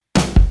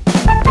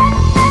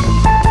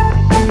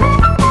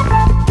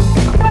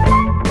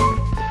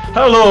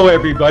Hello,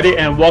 everybody,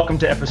 and welcome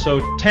to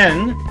episode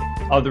 10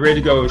 of the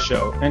Ray2Go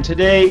show. And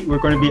today we're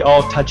going to be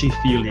all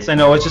touchy-feely. I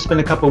know it's just been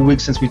a couple of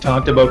weeks since we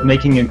talked about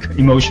making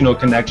emotional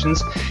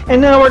connections,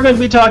 and now we're going to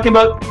be talking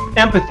about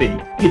empathy,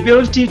 the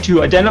ability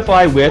to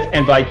identify with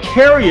and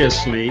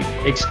vicariously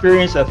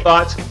experience the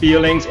thoughts,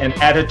 feelings, and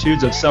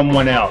attitudes of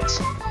someone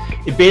else.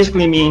 It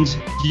basically means,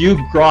 do you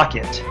grok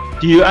it?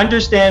 Do you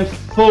understand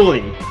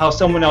fully how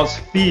someone else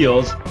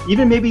feels,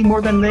 even maybe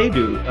more than they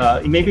do?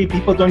 Maybe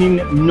people don't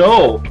even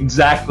know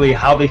exactly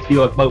how they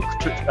feel about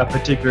a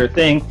particular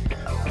thing,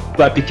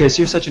 but because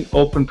you're such an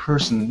open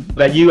person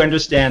that you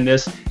understand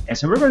this. And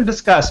so we're going to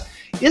discuss,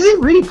 is it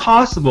really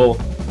possible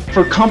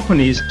for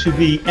companies to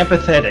be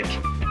empathetic?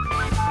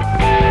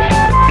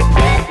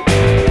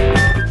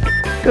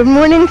 Good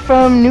morning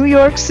from New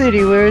York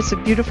City, where it's a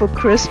beautiful,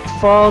 crisp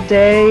fall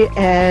day,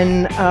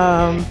 and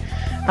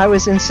I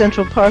was in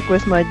Central Park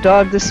with my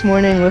dog this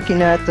morning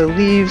looking at the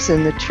leaves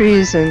and the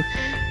trees, and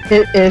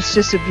it's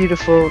just a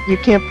beautiful, you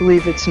can't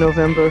believe it's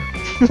November.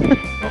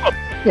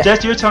 Yeah.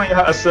 Jess, you were telling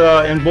us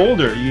in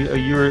Boulder,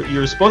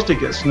 you're supposed to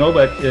get snow,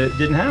 but it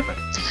didn't happen.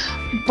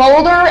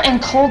 Boulder and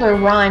colder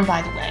rhyme,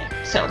 by the way.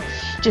 So,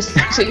 just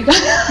so you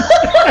guys...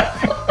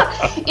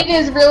 It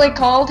is really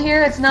cold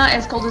here. It's not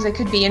as cold as it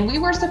could be, and we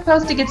were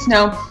supposed to get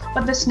snow,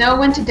 but the snow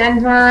went to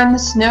Denver, and the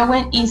snow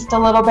went east a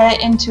little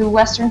bit into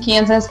western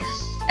Kansas,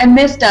 and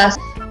missed us.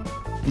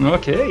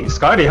 Okay,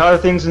 Scotty, how are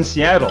things in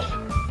Seattle?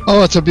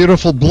 Oh, it's a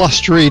beautiful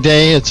blustery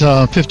day. It's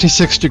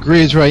 56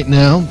 degrees right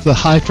now, the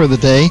high for the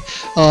day,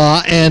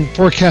 and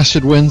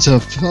forecasted winds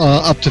of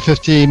up to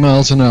 50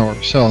 miles an hour.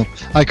 So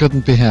I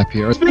couldn't be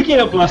happier. Speaking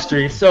of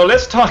blustery, so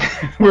let's talk.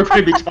 We're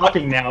going to be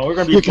talking now. We're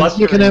going to be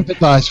blustering. You can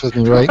empathize with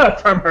me, right?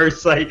 From our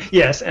site,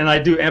 yes, and I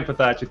do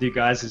empathize with you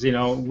guys,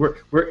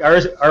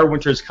 because our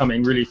winter is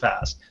coming really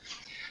fast.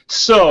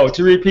 So,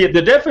 to repeat,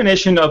 the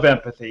definition of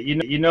empathy,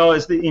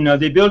 is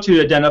the ability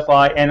to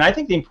identify, and I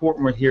think the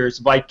important word here is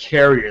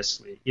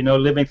vicariously,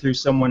 living through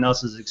someone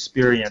else's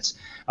experience,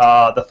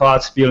 the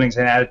thoughts, feelings,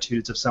 and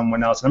attitudes of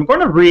someone else. And I'm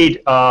going to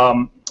read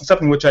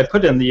something which I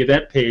put in the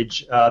event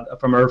page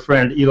from our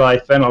friend Eli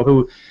Fennell,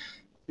 who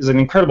is an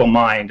incredible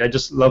mind. I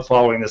just love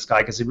following this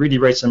guy because he really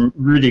writes some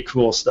really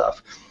cool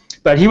stuff.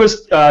 But he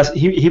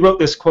wrote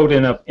this quote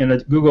in a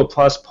Google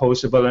Plus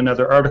post about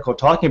another article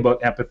talking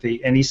about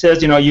empathy, and he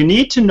says, you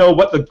need to know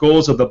what the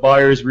goals of the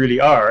buyers really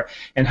are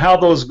and how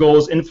those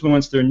goals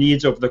influence their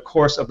needs over the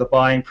course of the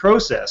buying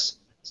process.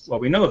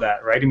 Well, we know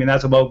that, right? I mean,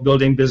 that's about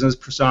building business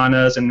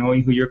personas and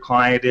knowing who your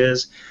client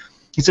is.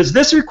 He says,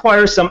 this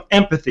requires some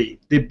empathy,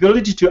 the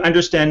ability to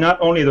understand not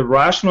only the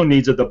rational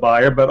needs of the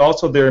buyer, but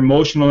also their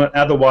emotional and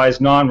otherwise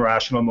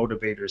non-rational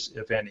motivators,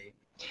 if any.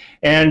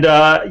 And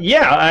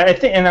I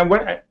think, and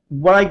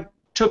what I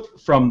took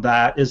from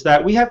that is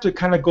that we have to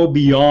kind of go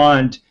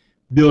beyond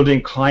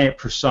building client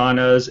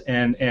personas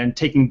and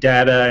taking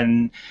data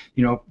and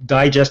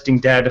digesting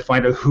data to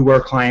find out who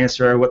our clients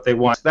are, what they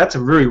want. That's a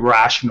very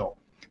rational.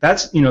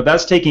 That's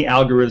taking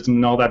algorithms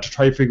and all that to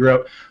try to figure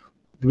out,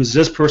 was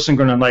this person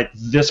going to like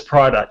this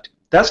product?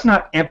 That's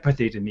not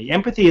empathy to me.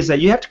 Empathy is that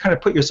you have to kind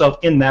of put yourself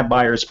in that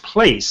buyer's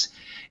place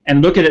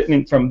and look at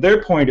it from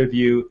their point of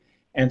view.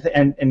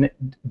 And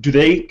do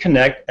they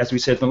connect, as we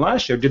said in the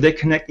last show, do they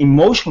connect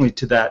emotionally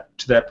to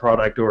that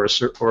product or a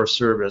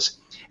service?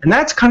 And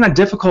that's kind of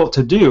difficult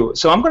to do.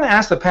 So I'm going to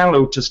ask the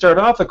panel to start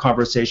off the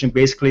conversation,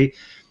 basically,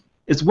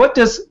 is what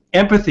does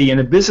empathy in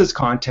a business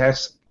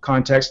context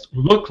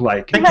look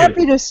like? I'm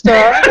happy to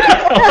start.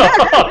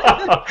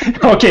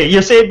 Okay,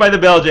 you're saved by the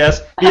bell,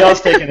 Jess.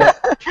 BL's taking it.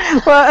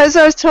 Well, as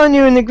I was telling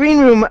you in the green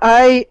room,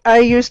 I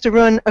used to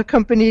run a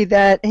company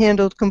that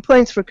handled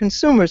complaints for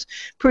consumers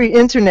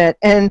pre-internet,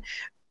 and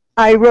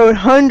I wrote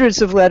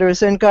hundreds of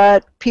letters and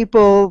got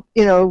people,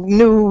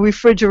 new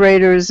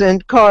refrigerators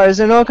and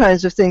cars and all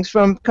kinds of things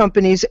from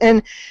companies.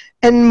 And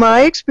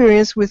my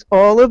experience with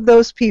all of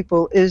those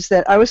people is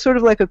that I was sort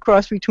of like a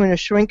cross between a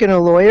shrink and a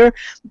lawyer,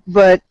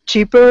 but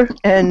cheaper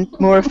and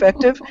more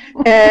effective.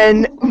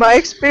 And my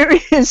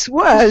experience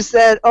was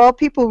that all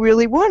people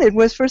really wanted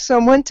was for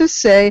someone to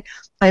say,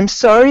 I'm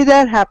sorry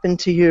that happened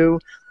to you.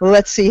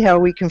 Let's see how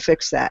we can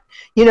fix that.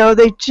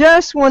 They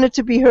just wanted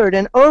to be heard.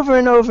 And over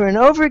and over and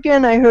over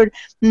again, I heard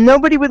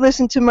nobody would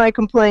listen to my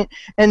complaint.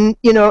 And,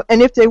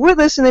 and if they would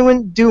listen, they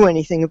wouldn't do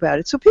anything about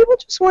it. So people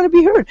just want to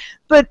be heard.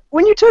 But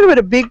when you talk about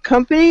a big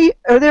company,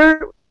 are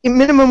there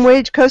minimum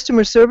wage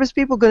customer service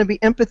people going to be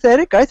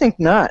empathetic? I think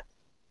not.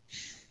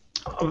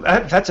 Oh,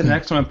 that's an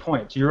excellent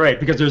point. You're right,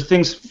 because there's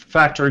things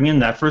factoring in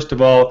that. First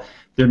of all,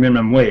 their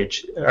minimum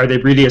wage. Are they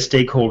really a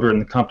stakeholder in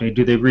the company?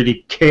 Do they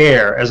really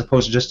care, as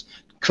opposed to just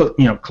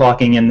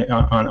clocking in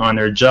on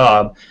their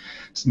job?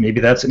 So maybe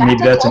that's an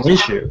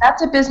issue.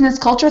 That's a business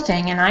culture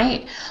thing.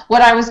 And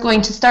what I was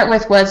going to start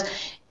with was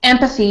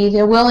empathy,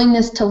 the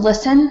willingness to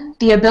listen,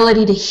 the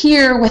ability to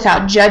hear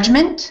without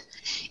judgment,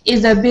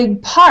 is a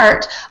big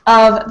part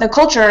of the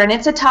culture, and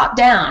it's a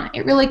top-down.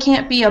 It really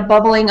can't be a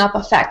bubbling up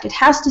effect. It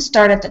has to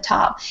start at the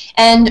top.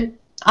 And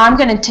I'm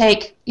going to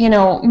take,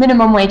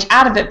 minimum wage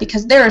out of it,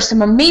 because there are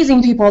some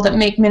amazing people that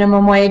make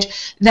minimum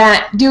wage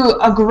that do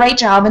a great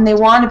job and they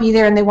want to be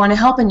there and they want to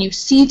help, and you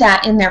see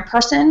that in their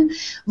person,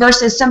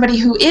 versus somebody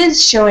who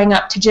is showing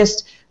up to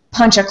just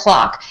punch a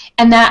clock.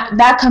 And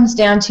that comes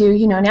down to,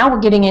 now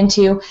we're getting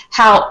into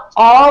how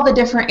all the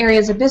different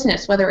areas of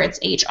business, whether it's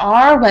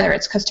HR, whether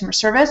it's customer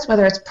service,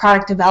 whether it's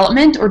product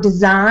development or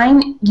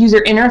design,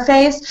 user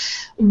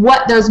interface,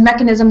 what those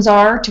mechanisms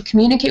are to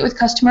communicate with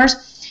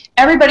customers.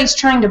 Everybody's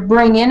trying to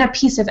bring in a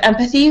piece of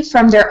empathy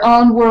from their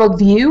own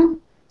worldview,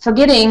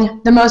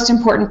 forgetting the most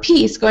important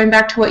piece, going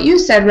back to what you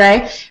said,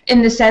 Ray,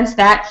 in the sense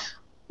that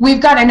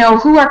we've got to know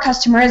who our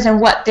customer is and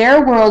what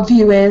their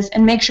worldview is,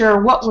 and make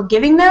sure what we're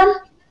giving them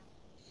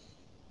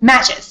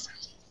matches.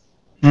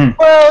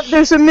 Well,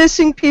 there's a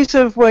missing piece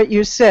of what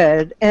you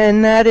said,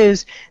 and that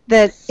is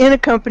that in a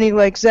company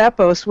like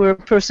Zappos, where a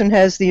person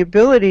has the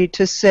ability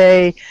to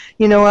say,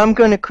 I'm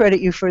going to credit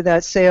you for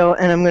that sale,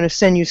 and I'm going to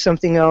send you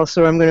something else,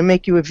 or I'm going to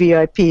make you a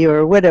VIP,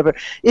 or whatever.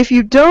 If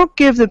you don't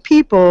give the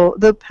people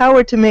the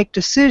power to make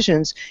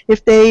decisions,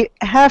 if they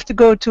have to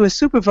go to a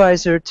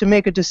supervisor to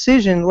make a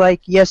decision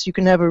like, yes, you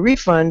can have a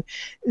refund,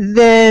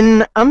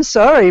 then I'm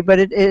sorry, but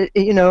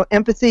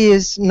empathy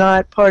is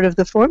not part of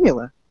the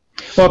formula.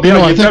 Well,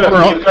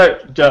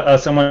 you've got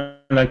someone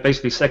like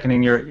basically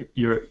seconding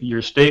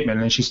your statement,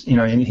 and she's,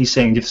 and he's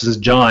saying, this is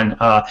John,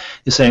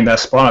 is saying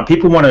that's spot on.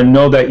 People want to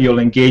know that you'll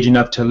engage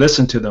enough to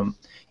listen to them.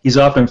 He's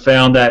often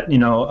found that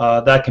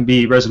that can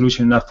be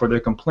resolution enough for their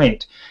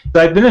complaint.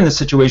 But I've been in the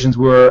situations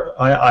where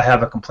I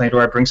have a complaint,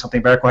 or I bring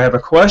something back, or I have a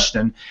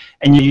question,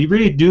 and you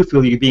really do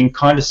feel you're being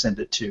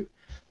condescended to.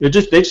 They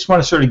just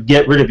want to sort of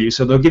get rid of you,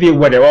 so they'll give you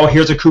whatever. Oh,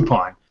 here's a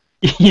coupon.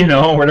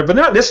 Whatever. But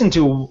they're not listening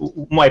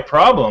to my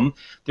problem.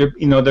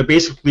 They're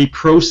basically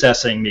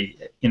processing me,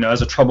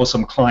 as a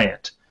troublesome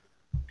client.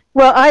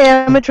 Well, I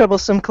am a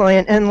troublesome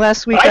client, and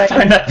last week I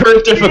find that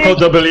very difficult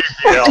to believe.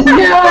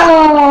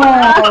 No.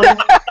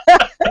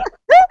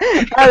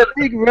 Had a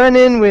big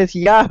run-in with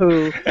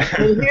Yahoo.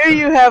 And here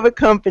you have a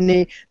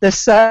company the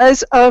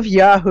size of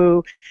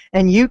Yahoo,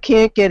 and you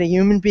can't get a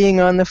human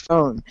being on the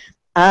phone.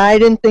 I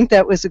didn't think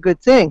that was a good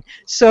thing.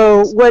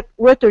 So what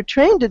they're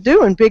trained to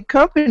do in big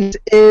companies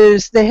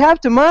is they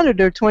have to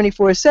monitor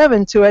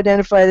 24/7 to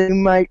identify that you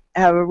might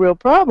have a real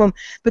problem,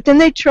 but then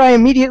they try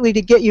immediately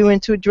to get you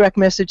into a direct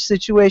message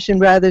situation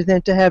rather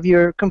than to have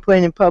your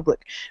complaint in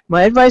public.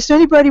 My advice to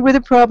anybody with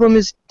a problem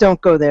is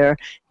don't go there.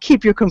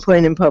 Keep your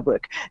complaint in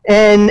public.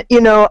 And,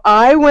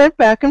 I went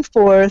back and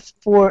forth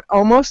for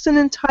almost an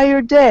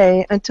entire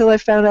day until I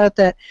found out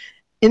that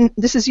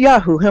this is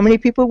Yahoo. How many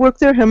people work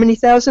there? How many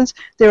thousands?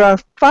 There are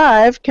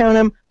 5, count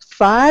them,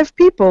 5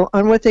 people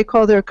on what they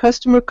call their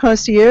customer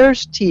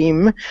concierge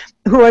team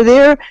who are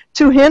there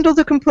to handle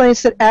the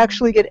complaints that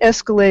actually get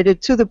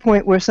escalated to the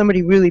point where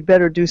somebody really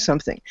better do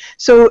something.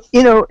 So,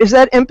 is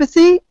that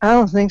empathy? I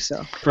don't think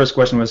so. First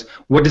question was,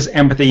 what does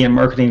empathy in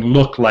marketing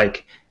look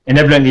like? And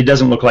evidently it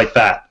doesn't look like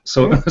that.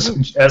 So that's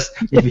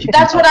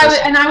what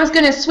I was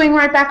going to swing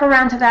right back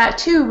around to that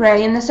too,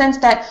 Ray, in the sense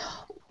that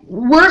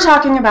we're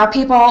talking about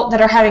people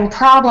that are having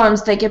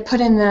problems that get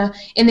put in the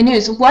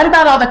news. What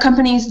about all the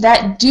companies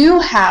that do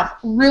have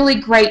really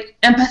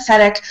great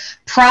empathetic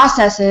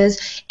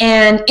processes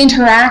and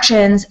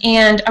interactions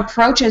and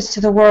approaches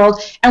to the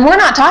world? And we're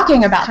not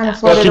talking about kind of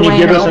floated away. Can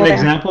you give us an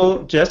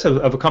example, Jess,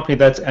 of a company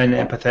that's an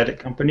empathetic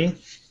company?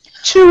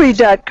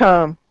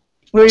 Chewy.com.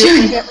 Where you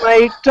can get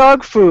my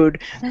dog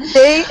food.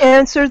 They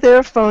answer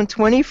their phone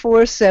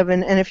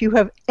 24/7, and if you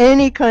have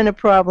any kind of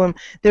problem,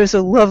 there's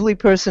a lovely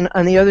person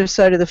on the other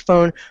side of the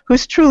phone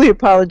who's truly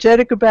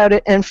apologetic about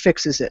it and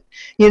fixes it.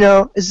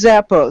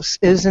 Zappos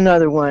is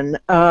another one.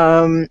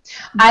 I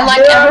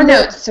like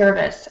Evernote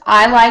service.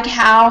 I like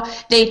how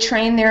they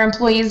train their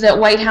employees at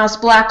White House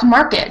Black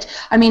Market.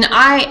 I mean,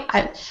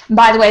 I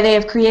by the way, they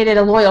have created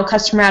a loyal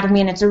customer out of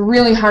me, and it's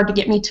really hard to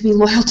get me to be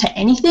loyal to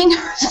anything.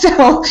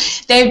 So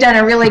they've done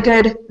a really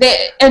good.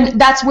 And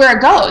that's where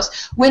it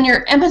goes. When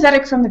you're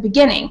empathetic from the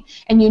beginning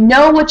and you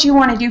know what you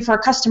want to do for a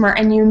customer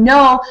and you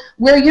know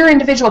where your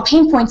individual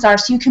pain points are,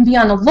 so you can be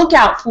on the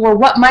lookout for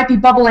what might be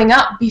bubbling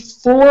up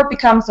before it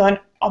becomes a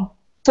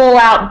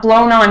full-out,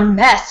 blown-on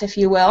mess, if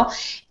you will,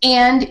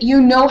 and you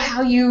know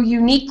how you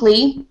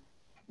uniquely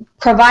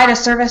provide a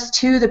service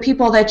to the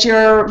people that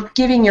you're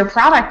giving your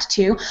product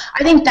to,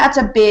 I think that's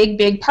a big,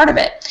 big part of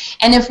it.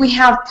 And if we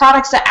have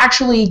products that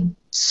actually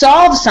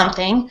solve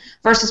something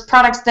versus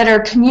products that are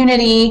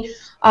community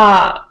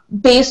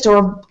based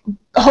or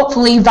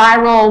hopefully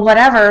viral,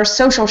 whatever,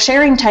 social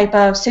sharing type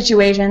of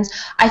situations,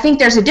 I think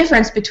there's a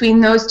difference between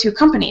those two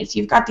companies.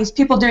 You've got these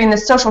people doing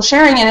this social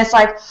sharing, and it's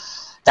like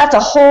that's a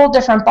whole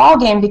different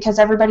ballgame because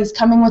everybody's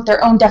coming with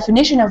their own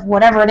definition of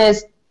whatever it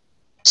is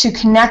to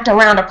connect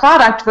around a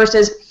product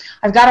versus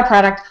I've got a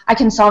product, I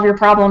can solve your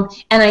problem,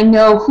 and I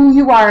know who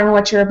you are and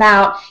what you're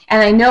about,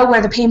 and I know where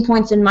the pain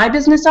points in my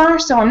business are,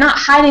 so I'm not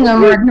hiding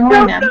them or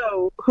ignoring them. You don't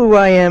know who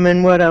I am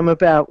and what I'm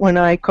about when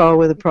I call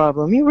with a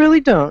problem. You really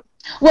don't.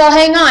 Well,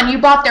 hang on. You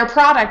bought their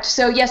product,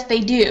 so yes,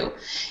 they do.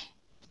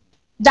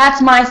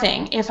 That's my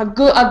thing. If a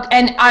good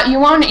you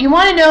want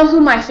to know who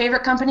my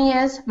favorite company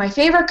is? My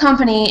favorite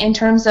company in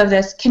terms of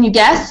this. Can you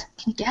guess?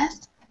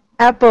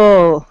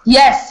 Apple.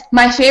 Yes,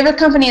 my favorite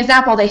company is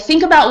Apple. They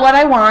think about what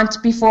I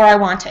want before I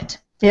want it.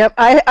 Yep,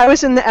 I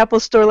was in the Apple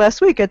store last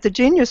week at the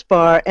Genius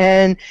Bar,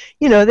 and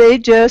they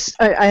just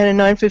I had a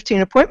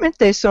 9:15 appointment.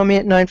 They saw me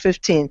at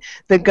 9:15.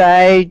 The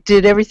guy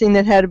did everything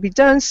that had to be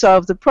done,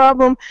 solved the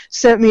problem,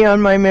 sent me on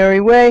my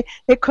merry way.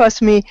 It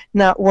cost me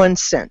not 1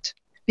 cent.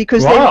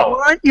 Because they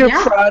want your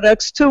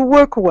products to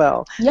work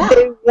well. Yeah.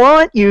 They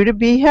want you to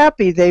be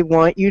happy. They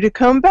want you to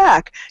come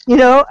back.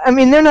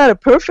 They're not a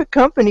perfect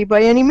company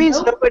by any means.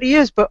 Nope. Nobody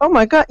is. But, oh,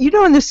 my God,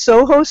 in the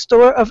Soho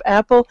store of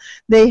Apple,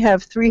 they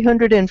have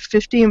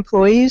 350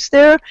 employees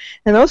there,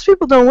 and those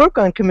people don't work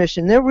on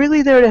commission. They're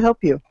really there to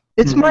help you.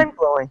 It's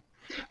mind-blowing.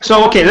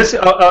 So, okay,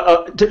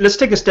 let's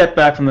take a step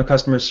back from the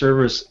customer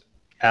service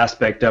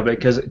aspect of it,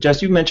 because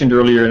Jess, you mentioned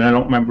earlier, and I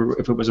don't remember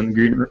if it was in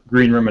the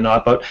green room or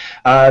not, but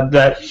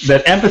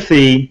that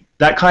empathy,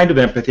 that kind of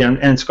empathy,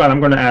 and Scott,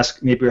 I'm going to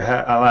ask, maybe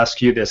I'll ask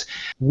you this: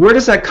 where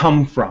does that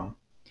come from?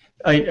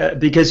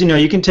 Because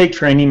you can take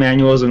training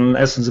manuals and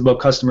lessons about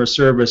customer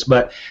service,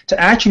 but to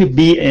actually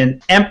be an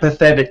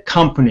empathetic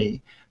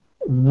company,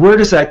 where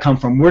does that come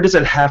from? Where does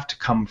it have to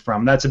come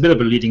from? That's a bit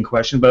of a leading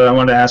question, but I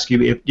want to ask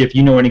you if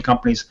you know any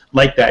companies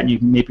like that, and you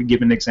can maybe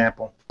give an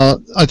example.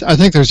 I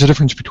think there's a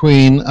difference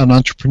between an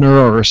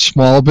entrepreneur or a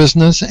small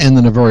business and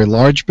then a very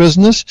large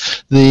business.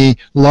 The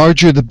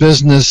larger the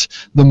business,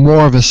 the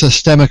more of a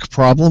systemic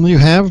problem you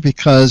have,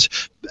 because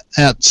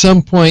at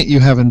some point you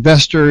have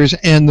investors,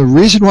 and the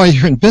reason why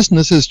you're in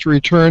business is to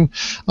return,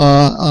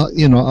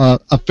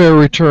 a fair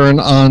return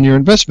on your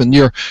investment.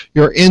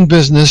 You're in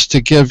business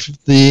to give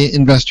the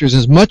investors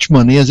as much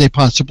money as they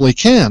possibly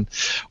can.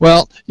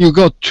 Well, you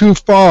go too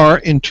far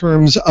in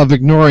terms of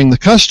ignoring the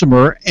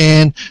customer,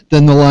 and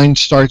then the line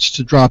starts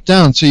to drop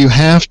down. So you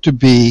have to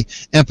be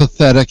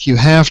empathetic. You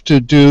have to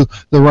do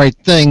the right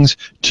things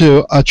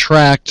to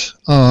attract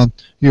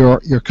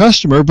your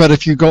customer. But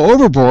if you go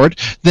overboard,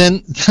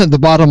 then the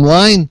bottom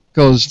line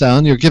goes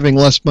down. You're giving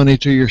less money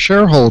to your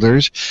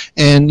shareholders,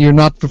 and you're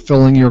not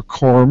fulfilling your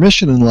core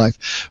mission in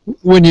life.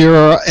 When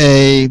you're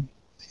an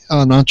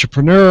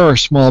entrepreneur or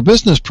small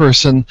business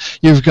person,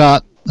 you've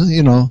got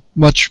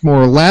much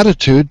more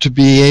latitude to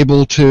be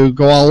able to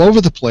go all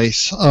over the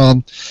place.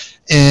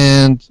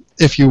 And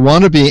if you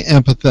want to be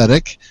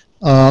empathetic,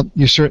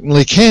 you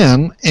certainly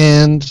can,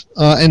 and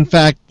in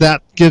fact,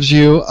 that gives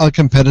you a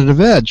competitive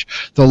edge.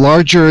 The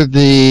larger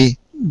the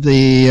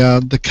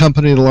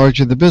company, the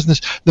larger the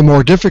business, the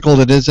more difficult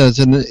it is.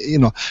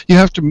 You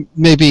have to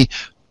maybe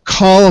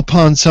call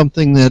upon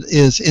something that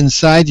is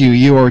inside you.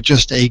 You are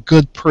just a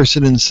good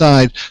person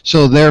inside,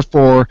 so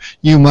therefore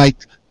you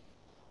might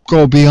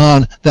go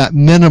beyond that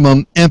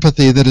minimum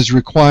empathy that is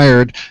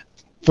required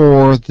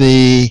for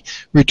the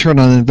return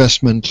on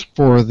investment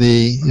for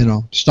the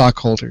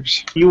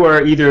stockholders. You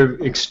are either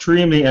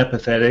extremely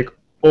empathetic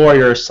or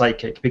you're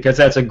psychic, because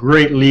that's a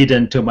great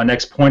lead-in to my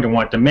next point I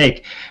want to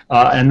make,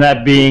 and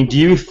that being, do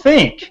you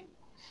think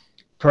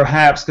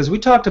perhaps, because we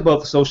talked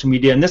about the social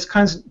media, and this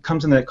comes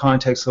in that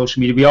context,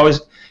 social media, we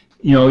always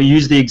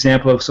use the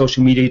example of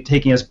social media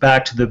taking us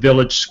back to the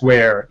village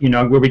square,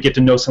 where we get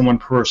to know someone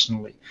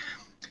personally.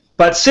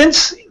 But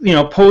since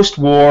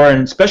post-war,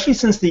 and especially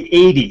since the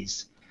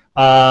 80s,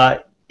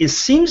 it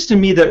seems to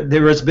me that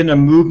there has been a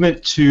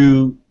movement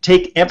to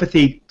take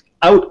empathy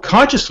out,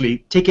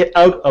 consciously take it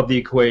out of the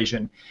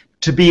equation,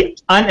 to be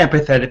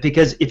unempathetic,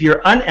 because if you're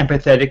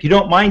unempathetic, you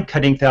don't mind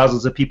cutting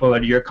thousands of people out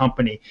of your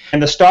company.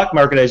 And the stock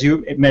market, as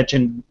you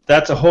mentioned,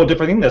 that's a whole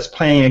different thing that's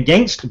playing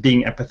against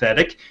being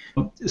empathetic.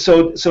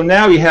 So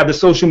now you have the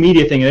social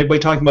media thing, and everybody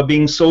talking about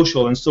being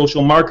social and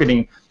social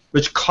marketing,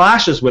 which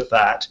clashes with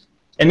that.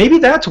 And maybe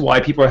that's why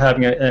people are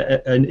having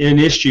an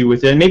issue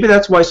with it. And maybe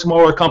that's why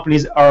smaller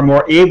companies are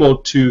more able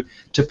to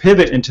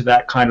pivot into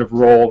that kind of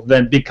role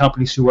than big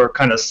companies who are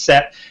kind of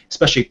set,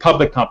 especially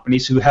public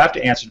companies who have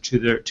to answer to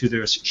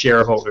their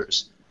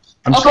shareholders.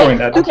 I'm just throwing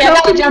that. Okay, I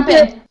got to jump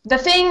in. The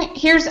thing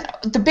here's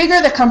the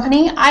bigger the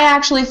company, I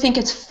actually think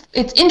it's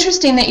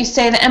interesting that you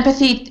say the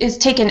empathy is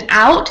taken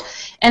out,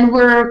 and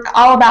we're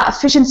all about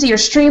efficiency or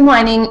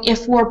streamlining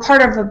if we're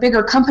part of a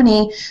bigger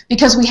company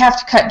because we have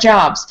to cut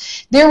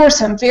jobs. There were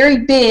some very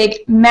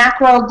big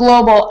macro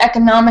global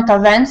economic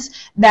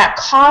events that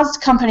caused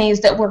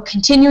companies that were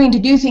continuing to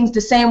do things the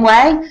same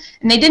way,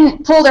 and they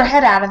didn't pull their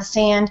head out of the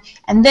sand,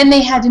 and then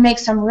they had to make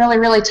some really,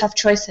 really tough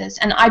choices.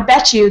 And I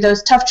bet you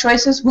those tough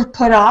choices were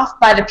put off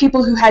by the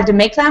people who had to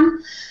make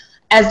them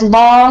as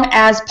long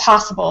as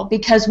possible,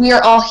 because we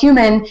are all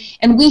human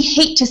and we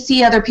hate to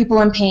see other people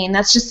in pain.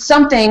 That's just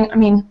something,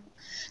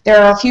 there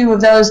are a few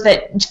of us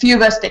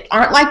that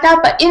aren't like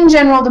that, but in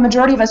general, the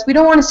majority of us, we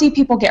don't want to see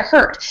people get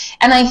hurt.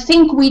 And I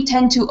think we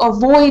tend to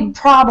avoid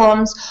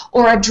problems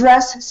or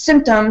address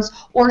symptoms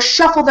or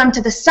shuffle them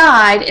to the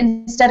side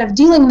instead of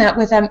dealing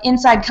with them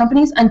inside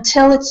companies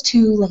until it's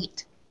too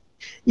late.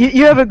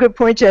 You have a good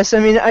point, Jess. I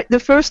mean, the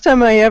first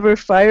time I ever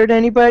fired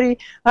anybody,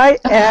 I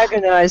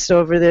agonized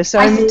over this.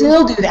 I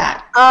still do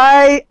that.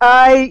 I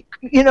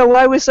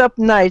was up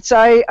nights.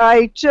 I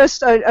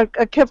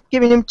kept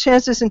giving him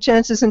chances and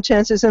chances and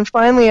chances, and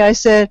finally I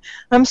said,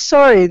 I'm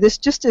sorry, this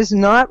just is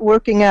not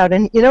working out.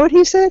 And you know what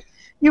he said?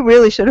 You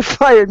really should have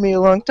fired me a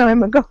long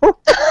time ago.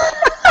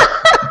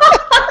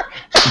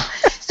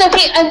 So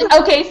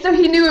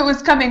he knew it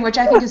was coming, which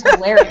I think is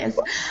hilarious.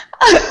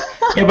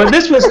 Yeah, but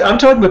I'm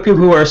talking about people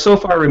who are so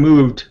far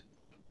removed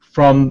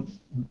from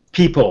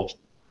people.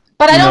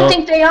 But I don't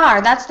think they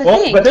are. That's the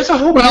thing. But there's a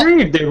whole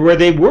period there where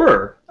they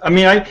were. I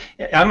mean, I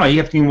don't know. You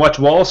have to even watch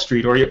Wall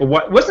Street, or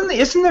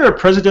isn't there a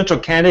presidential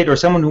candidate or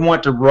someone who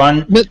wanted to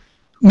run? Mitt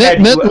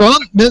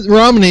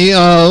Romney,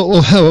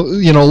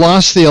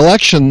 lost the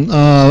election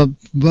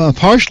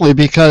partially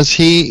because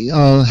he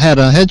had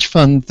a hedge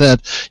fund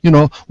that,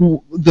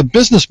 the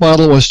business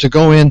model was to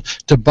go in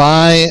to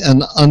buy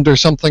and under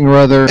something or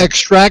other,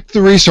 extract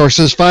the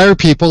resources, fire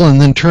people, and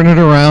then turn it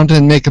around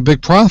and make a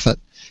big profit.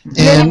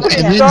 And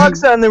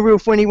dogs on the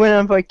roof when he went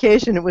on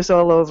vacation, it was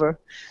all over.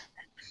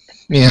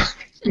 Yeah.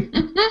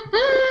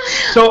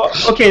 So,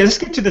 okay, let's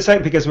get to the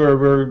site because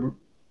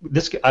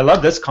I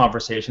love this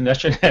conversation. I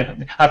should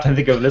have to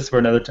think of this for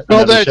another show.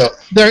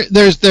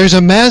 There's a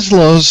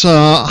Maslow's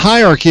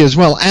hierarchy as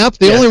well.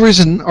 The only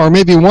reason, or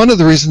maybe one of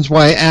the reasons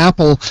why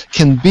Apple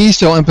can be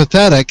so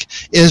empathetic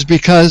is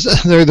because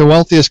they're the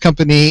wealthiest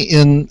company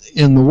in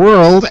the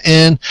world,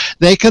 and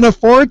they can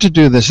afford to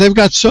do this. They've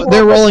got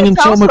they're rolling in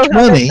so much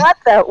money. Not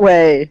that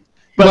way.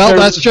 But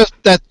that's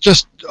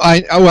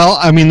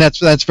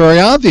very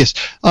obvious.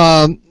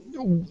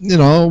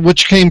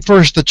 Which came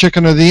first, the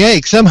chicken or the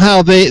egg?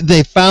 Somehow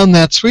they found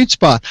that sweet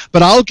spot.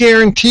 But I'll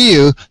guarantee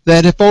you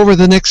that if over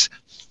the next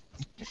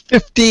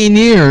 15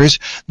 years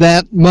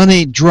that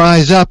money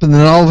dries up and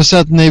then all of a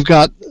sudden they've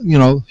got,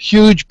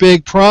 huge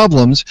big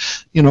problems,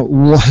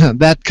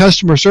 that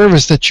customer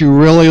service that you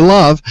really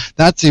love,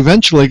 that's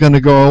eventually going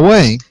to go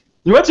away.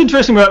 What's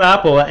interesting about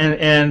Apple,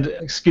 and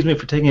excuse me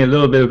for taking a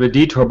little bit of a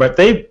detour, but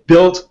they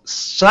built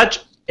such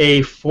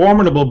a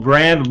formidable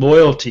brand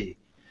loyalty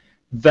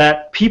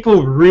that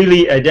people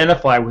really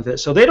identify with it.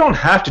 So they don't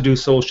have to do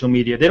social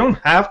media. They don't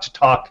have to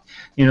talk,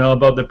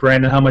 about the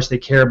brand and how much they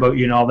care about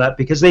you and all that,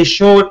 because they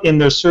show it in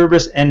their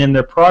service and in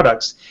their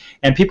products.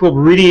 And people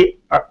really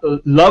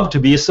love to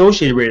be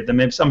associated with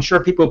them. I'm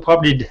sure people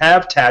probably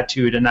have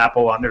tattooed an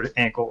apple on their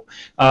ankle.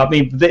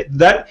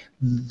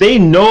 They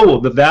know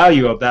the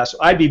value of that. So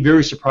I'd be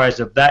very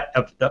surprised if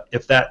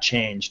that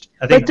changed.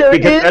 I think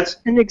because that's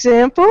an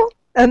example.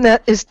 And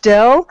that is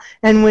Dell.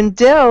 And when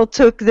Dell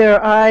took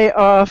their eye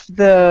off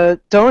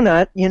the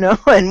donut,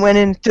 and went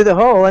into the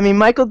hole,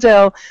 Michael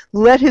Dell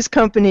let his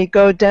company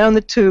go down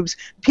the tubes.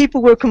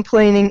 People were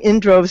complaining in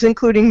droves,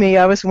 including me.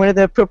 I was one of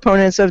the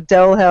proponents of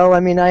Dell hell.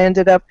 I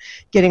ended up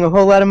getting a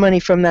whole lot of money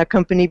from that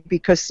company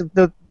because of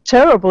the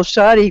terrible,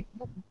 shoddy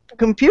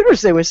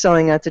computers they were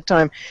selling at the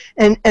time.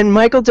 And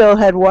Michael Dell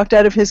had walked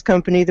out of his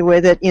company the way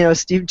that,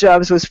 Steve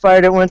Jobs was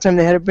fired at one time.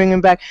 They had to bring him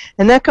back.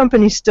 And that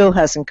company still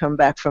hasn't come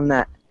back from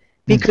that.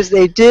 Because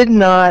they did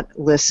not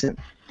listen.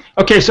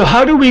 Okay, so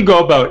how do we go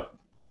about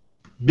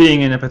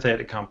being an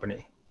empathetic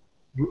company?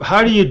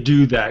 How do you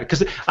do that?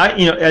 Because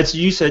as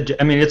you said,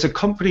 it's a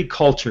company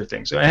culture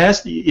thing. So it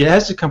has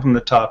to come from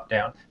the top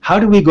down. How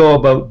do we go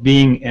about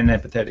being an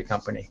empathetic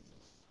company?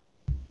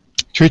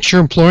 Treat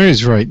your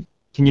employees right.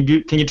 Can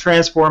you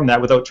transform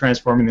that without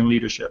transforming the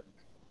leadership?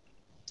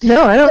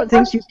 No, I don't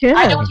think you can.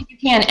 I don't think you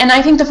can. And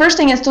I think the first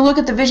thing is to look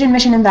at the vision,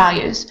 mission, and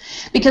values.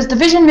 Because the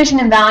vision, mission,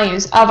 and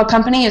values of a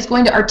company is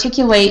going to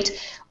articulate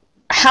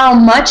how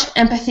much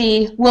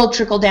empathy will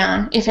trickle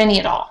down, if any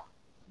at all,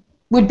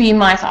 would be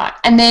my thought.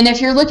 And then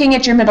if you're looking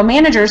at your middle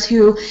managers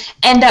who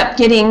end up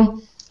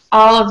getting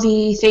all of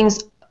the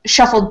things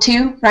shuffled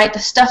too, right? The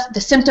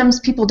symptoms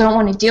people don't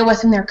want to deal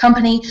with in their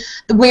company,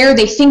 where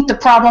they think the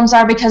problems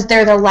are because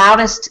they're the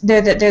loudest,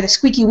 they're the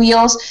squeaky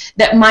wheels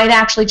that might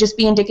actually just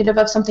be indicative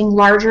of something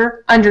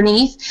larger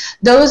underneath.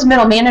 Those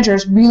middle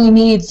managers really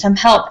need some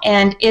help,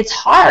 and it's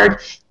hard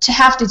to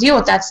have to deal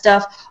with that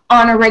stuff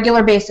on a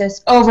regular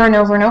basis over and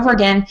over and over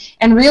again.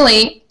 And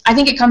really, I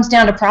think it comes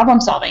down to problem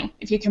solving.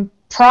 If you can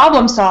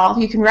problem solve,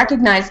 you can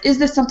recognize, is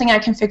this something I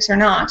can fix or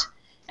not?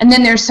 And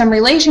then there's some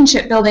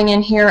relationship building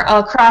in here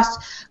across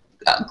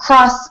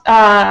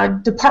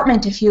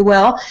department, if you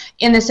will,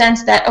 in the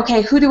sense that,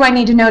 okay, who do I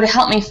need to know to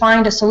help me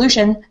find a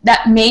solution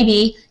that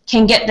maybe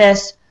can get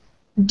this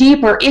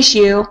deeper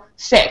issue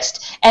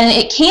fixed? And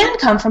it can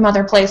come from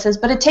other places,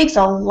 but it takes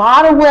a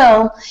lot of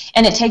will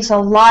and it takes a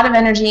lot of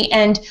energy,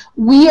 and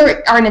we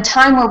are in a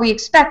time where we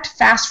expect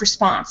fast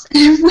response.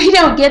 If we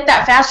don't get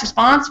that fast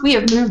response, we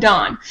have moved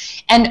on.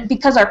 And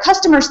because our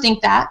customers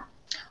think that,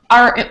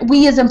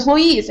 we as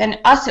employees and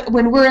us,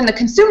 when we're in the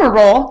consumer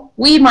role,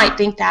 we might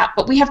think that,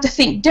 but we have to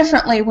think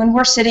differently when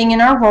we're sitting in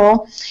our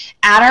role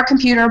at our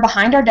computer,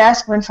 behind our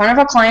desk, or in front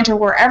of a client, or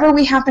wherever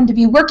we happen to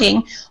be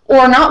working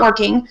or not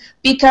working,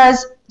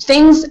 because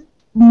things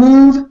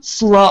move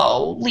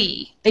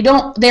slowly.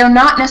 They're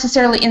not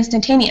necessarily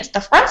instantaneous.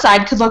 The front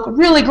side could look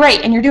really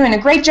great, and you're doing a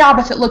great job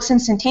if it looks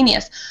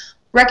instantaneous.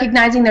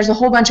 Recognizing there's a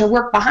whole bunch of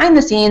work behind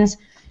the scenes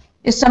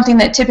is something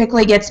that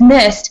typically gets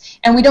missed,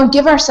 and we don't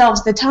give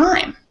ourselves the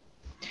time.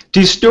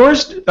 Do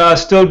stores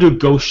still do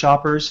ghost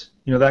shoppers?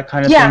 You know, that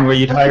kind of thing where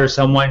you'd hire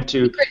someone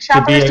to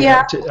be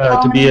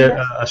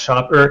a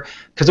shopper?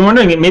 Because I'm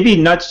wondering, maybe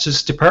not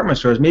just department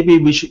stores,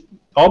 maybe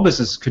all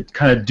businesses could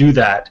kind of do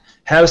that.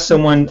 Have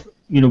someone,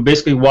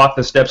 basically walk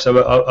the steps of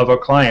a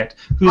client.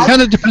 It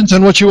kind of depends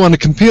on what you want to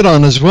compete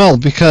on as well,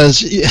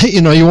 because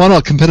you want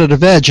a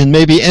competitive edge, and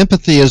maybe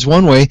empathy is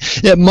one way.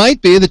 It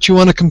might be that you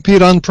want to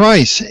compete on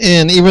price,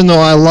 and even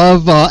though I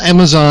love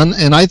Amazon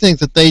and I think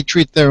that they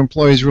treat their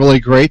employees really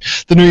great,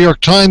 the New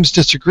York Times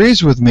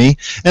disagrees with me,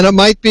 and it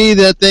might be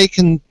that they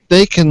can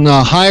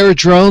hire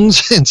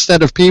drones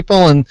instead of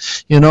people, and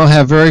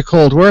have very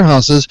cold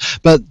warehouses,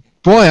 but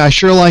boy, I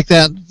sure like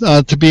that,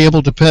 to be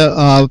able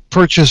to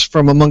purchase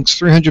from amongst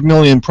 300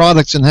 million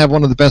products and have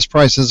one of the best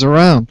prices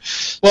around.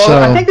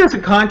 Well, I think there's a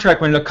contract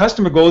when the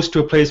customer goes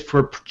to a place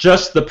for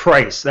just the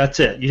price.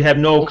 That's it. You have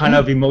no kind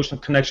of emotional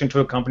connection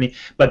to a company,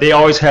 but they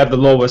always have the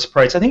lowest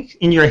price. I think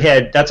in your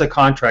head, that's a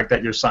contract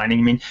that you're signing.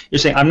 I mean, you're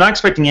saying, I'm not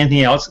expecting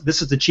anything else.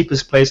 This is the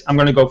cheapest place. I'm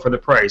going to go for the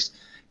price.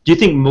 Do you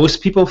think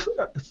most people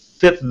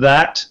fit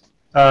that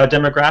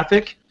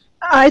demographic?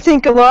 I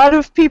think a lot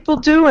of people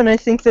do, and I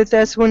think that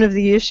that's one of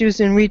the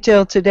issues in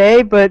retail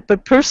today. But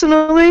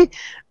personally,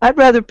 I'd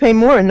rather pay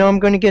more and know I'm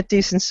going to get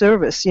decent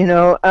service. I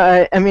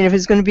mean, if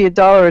it's going to be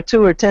 $1 or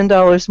 $2 or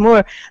 $10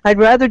 more, I'd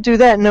rather do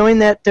that, knowing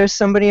that there's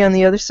somebody on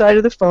the other side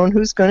of the phone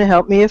who's going to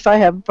help me if I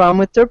have a problem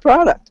with their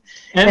product.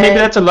 And maybe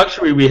that's a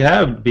luxury we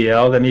have,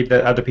 BL, that maybe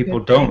that other people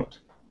don't.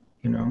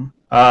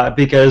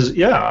 Because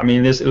I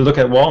mean, look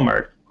at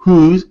Walmart,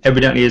 who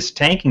evidently is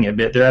tanking a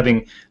bit. They're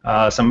having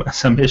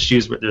some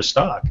issues with their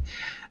stock.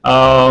 So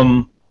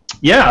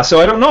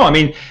I don't know. I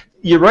mean,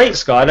 you're right,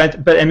 Scott.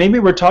 And maybe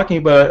we're talking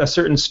about a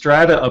certain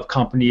strata of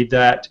company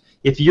that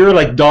if you're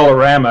like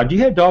Dollarama, do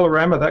you have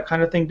Dollarama, that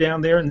kind of thing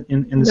down there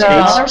in the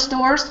States? Dollar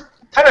stores?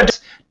 Kind of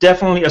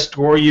definitely a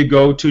store you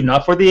go to,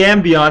 not for the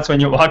ambiance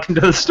when you walk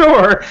into the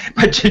store,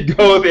 but you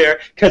go there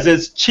because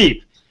it's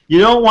cheap. You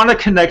don't want a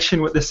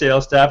connection with the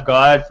sales staff,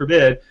 God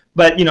forbid,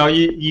 but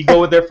you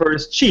go there for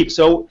it's cheap.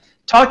 So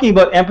talking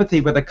about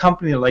empathy with a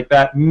company like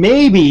that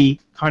maybe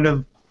kind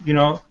of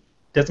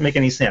doesn't make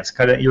any sense.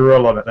 Kind of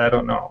irrelevant. I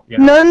don't know.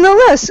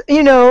 Nonetheless,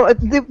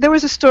 there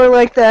was a store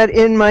like that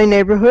in my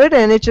neighborhood,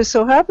 and it just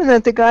so happened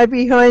that the guy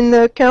behind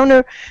the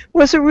counter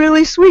was a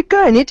really sweet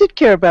guy, and he did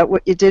care about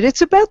what you did.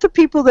 It's about the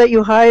people that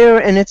you hire,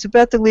 and it's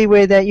about the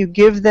leeway that you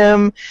give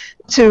them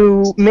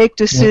to make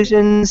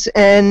decisions,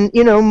 and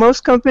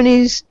most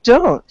companies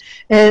don't.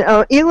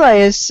 And Eli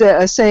is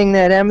saying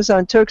that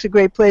Amazon Turk's a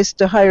great place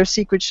to hire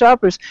secret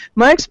shoppers.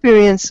 My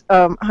experience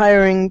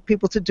hiring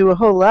people to do a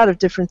whole lot of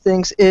different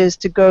things is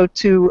to go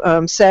to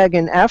SAG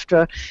and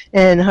AFTRA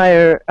and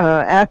hire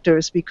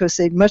actors, because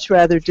they'd much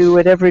rather do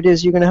whatever it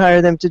is you're going to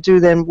hire them to do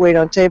than wait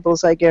on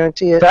tables. I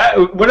guarantee it.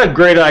 What a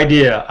great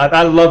idea!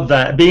 I love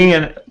that.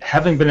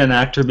 Having been an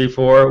actor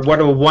before, what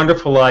a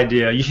wonderful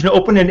idea. You should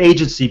open an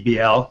agency,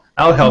 BL.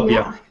 I'll help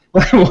you.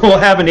 We'll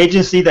have an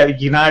agency that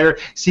you can hire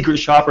secret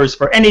shoppers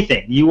for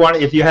anything.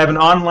 If you have an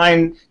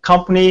online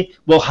company,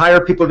 we'll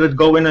hire people to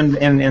go in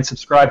and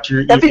subscribe to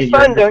your. That'd be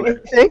fun, don't you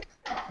think?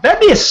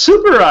 That'd be a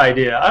super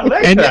idea. I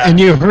like that. And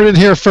you heard it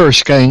here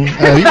first, gang.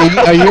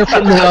 A year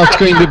from now, it's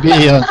going to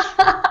be.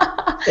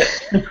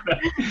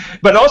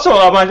 But also,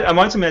 I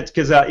want to mention,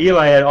 because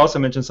Eli had also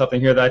mentioned something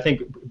here that I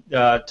think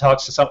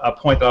talks to a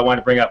point that I want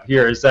to bring up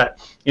here, is that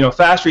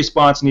fast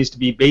response needs to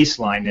be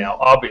baseline now,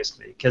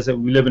 obviously, because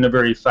we live in a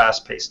very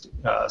fast-paced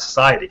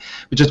society,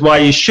 which is why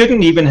you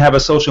shouldn't even have a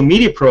social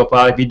media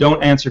profile if you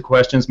don't answer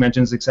questions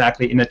mentions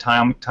exactly in a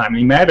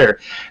timely manner.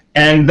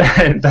 And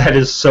that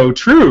is so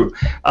true.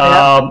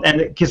 And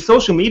because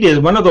social media is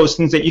one of those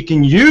things that you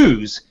can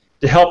use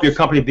to help your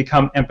company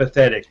become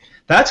empathetic.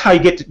 That's how you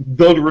get to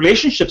build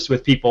relationships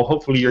with people,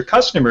 hopefully your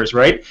customers,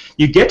 right?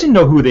 You get to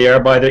know who they are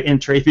by their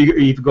interest. If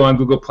you go on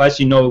Google+,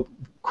 you know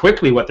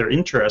quickly what their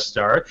interests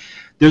are.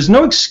 There's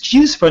no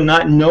excuse for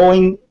not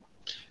knowing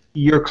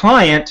your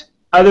client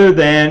other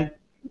than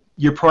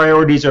your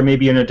priorities are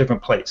maybe in a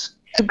different place.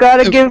 You've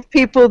got to give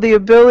people the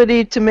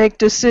ability to make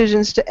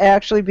decisions, to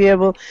actually be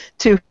able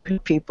to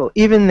help people,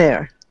 even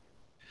there.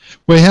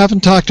 We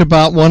haven't talked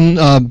about one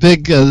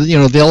big,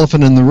 the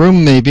elephant in the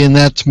room maybe, and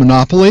that's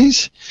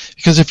monopolies.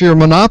 Because if you're a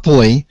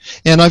monopoly,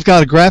 and I've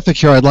got a graphic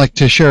here I'd like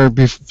to share in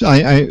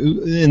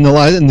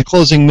the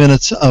closing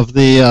minutes of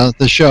the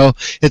show.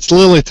 It's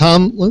Lily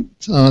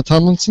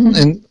Tomlinson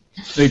and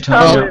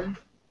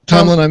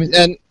Tomlin. I mean,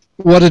 and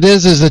what it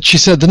is that she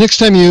said, the next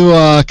time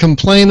you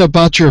complain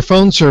about your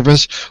phone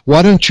service,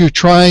 why don't you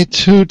try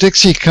 2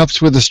 Dixie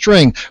cups with a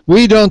string?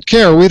 We don't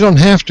care. We don't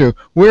have to.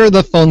 We're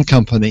the phone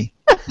company.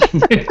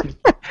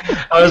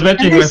 I was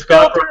mentioning with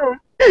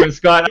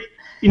Scott,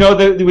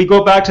 we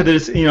go back to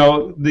this,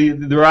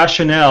 the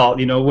rationale,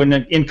 when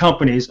in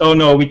companies, oh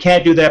no, we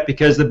can't do that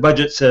because the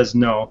budget says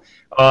no.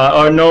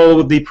 or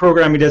no, the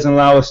programming doesn't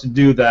allow us to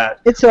do that.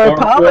 It's our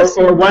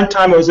policy. Or one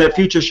time I was at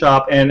Future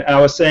Shop and I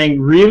was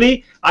saying,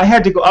 really? I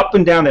had to go up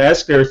and down the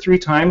escalator 3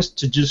 times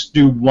to just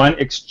do one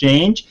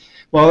exchange?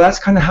 Well, that's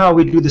kind of how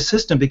we do the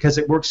system because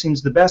it works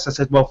seems the best. I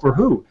said, well, for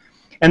who?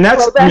 And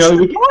that's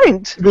the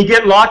point. We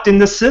get locked in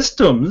the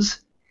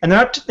systems and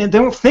they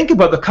don't think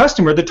about the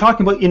customer. They're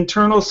talking about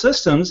internal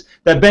systems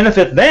that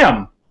benefit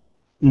them,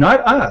 not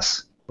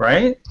us.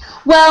 Right?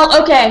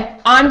 Well, okay,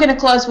 I'm going to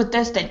close with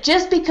this, that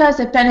just because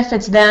it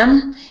benefits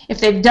them, if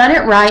they've done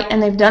it right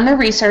and they've done their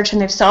research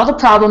and they've solved a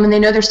problem and they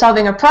know they're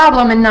solving a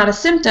problem and not a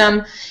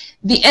symptom,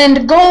 the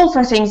end goal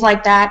for things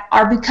like that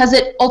are because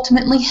it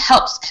ultimately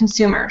helps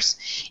consumers.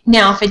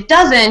 Now, if it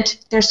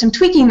doesn't, there's some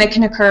tweaking that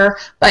can occur,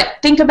 but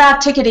think about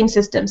ticketing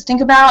systems.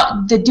 Think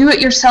about the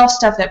do-it-yourself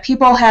stuff that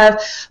people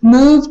have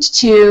moved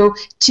to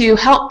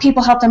help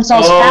people help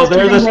themselves faster. Oh,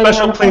 there's a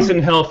special place in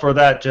hell for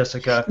that,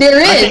 Jessica. There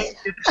is.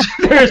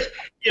 There's,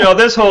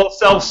 this whole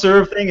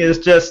self-serve thing is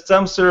just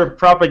some sort of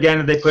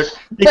propaganda they put.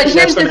 But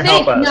here's the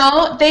thing.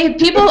 No,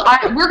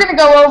 we're going to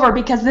go over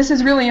because this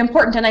is really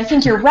important, and I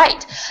think you're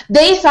right.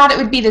 They thought it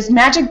would be this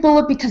magic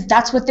bullet because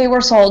that's what they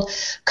were sold.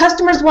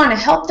 Customers want to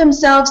help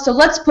themselves, so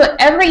let's put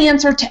every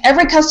answer to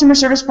every customer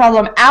service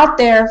problem out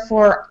there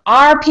for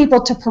our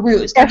people to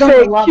peruse. They're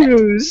going to love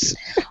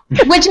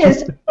it. Which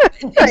is,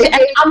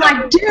 and I'm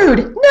like,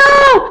 dude,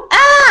 no,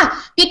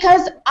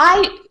 because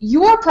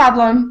your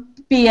problem,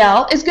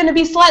 BL, is going to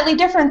be slightly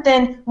different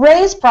than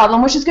Ray's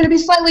problem, which is going to be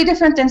slightly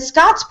different than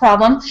Scott's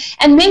problem,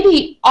 and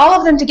maybe all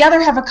of them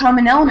together have a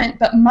common element,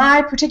 but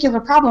my particular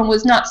problem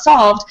was not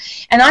solved,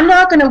 and I'm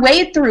not going to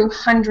wade through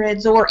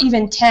hundreds or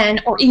even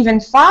 10 or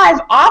even 5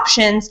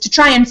 options to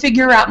try and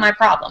figure out my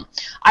problem.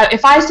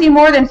 If I see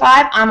more than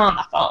 5, I'm on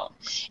the phone,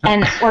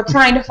 and we're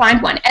trying to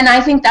find one, and I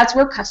think that's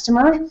where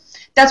customer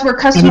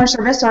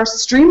service or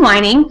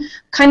streamlining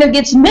kind of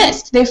gets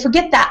missed. They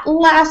forget that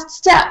last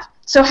step.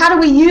 So how do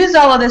we use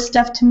all of this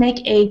stuff to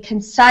make a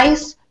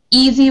concise,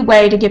 easy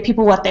way to get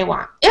people what they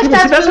want?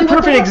 That's a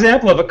perfect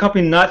example of a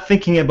company not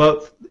thinking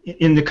about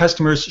in the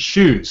customer's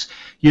shoes.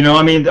 Even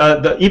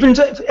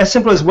as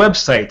simple as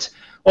websites.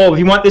 Oh, if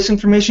you want this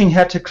information, you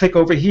have to click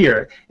over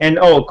here. And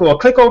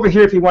click over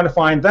here if you want to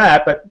find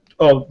that. But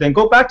then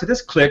go back to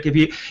this click if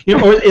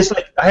or it's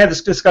like I had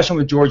this discussion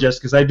with George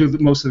because I do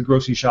most of the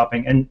grocery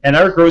shopping, and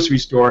our grocery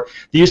store,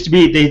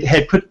 they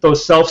had put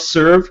those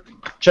self-serve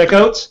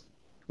checkouts,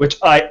 which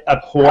I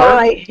abhor. Oh,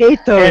 I hate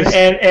those.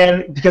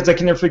 And because I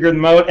can never figure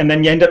them out, and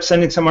then you end up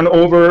sending someone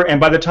over, and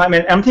by the time,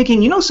 and I'm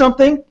thinking,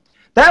 something,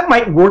 that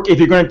might work if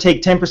you're going to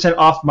take 10%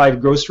 off my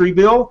grocery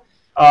bill,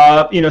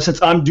 since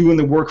I'm doing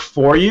the work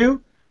for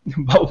you.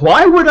 But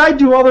why would I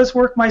do all this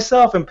work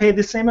myself and pay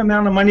the same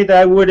amount of money that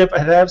I would if I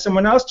had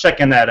someone else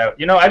checking that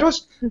out? I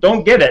just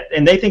don't get it,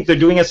 and they think they're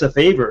doing us a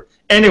favor.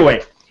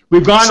 Anyway,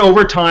 we've gone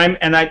over time,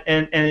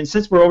 and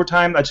since we're over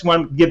time, I just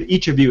want to give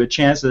each of you a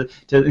chance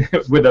to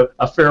with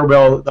a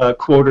farewell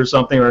quote or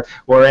something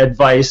or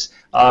advice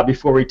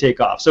before we take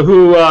off.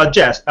 So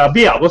Jess,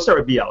 BL, we'll start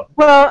with BL.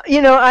 Well,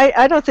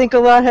 I don't think a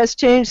lot has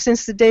changed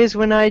since the days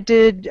when I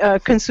did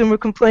consumer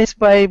complaints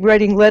by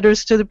writing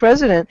letters to the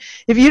president.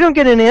 If you don't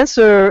get an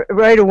answer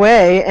right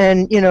away,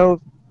 and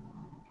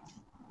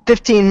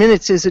 15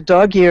 minutes is a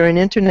dog year in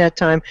internet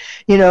time.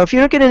 If you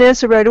don't get an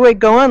answer right away,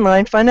 go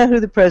online, find out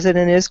who the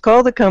president is,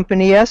 call the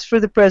company, ask for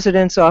the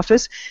president's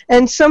office,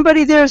 and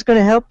somebody there is going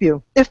to help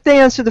you if they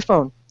answer the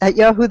phone. At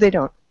Yahoo, they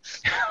don't.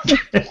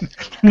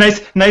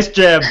 Nice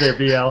jab there,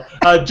 BL.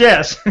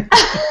 Jess.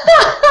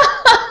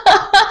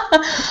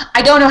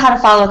 I don't know how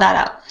to follow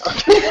that up.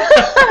 So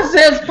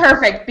it was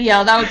perfect,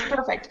 BL. That was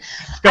perfect.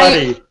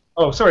 Scotty.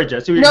 Oh, sorry,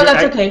 Jess. No,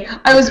 that's okay.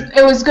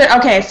 It was good.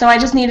 Okay, so I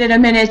just needed a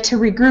minute to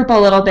regroup a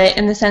little bit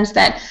in the sense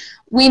that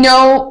we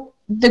know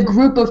the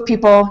group of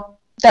people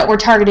that we're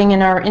targeting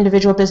in our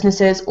individual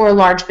businesses or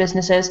large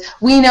businesses.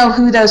 We know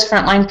who those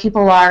frontline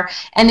people are,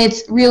 and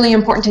it's really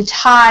important to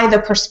tie the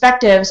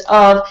perspectives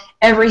of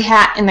every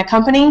hat in the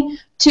company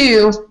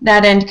to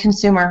that end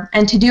consumer,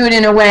 and to do it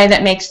in a way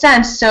that makes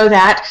sense so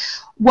that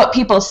what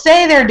people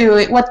say they're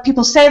doing, what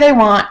people say they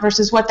want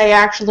versus what they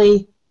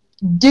actually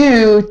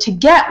do to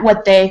get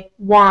what they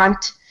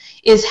want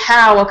is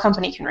how a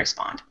company can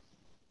respond.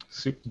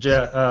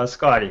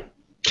 Scotty.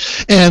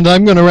 And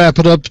I'm going to wrap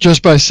it up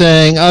just by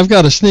saying I've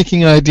got a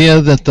sneaking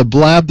idea that the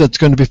blab that's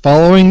going to be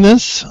following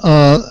this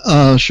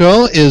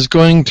show is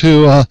going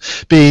to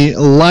be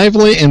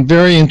lively and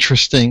very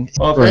interesting.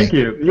 Well, thank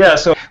you. Yeah,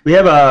 so we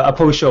have a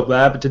post-show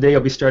blab, but today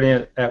I'll be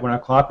starting at 1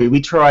 o'clock. We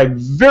try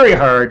very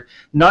hard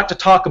not to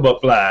talk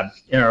about blab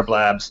in our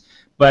blabs,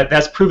 but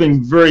that's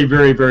proving very,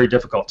 very, very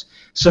difficult.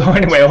 So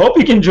anyway, I hope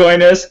you can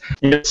join us.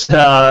 It's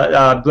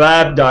blab.im,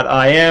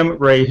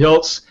 Ray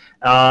Hiltz.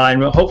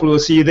 And hopefully we'll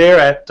see you there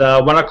at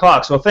 1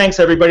 o'clock. So thanks,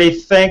 everybody.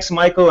 Thanks,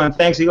 Michael, and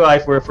thanks, Eli,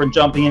 for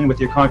jumping in with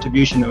your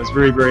contribution. That was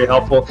very, very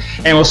helpful.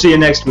 And we'll see you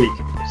next week.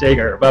 Take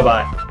care.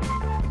 Bye-bye.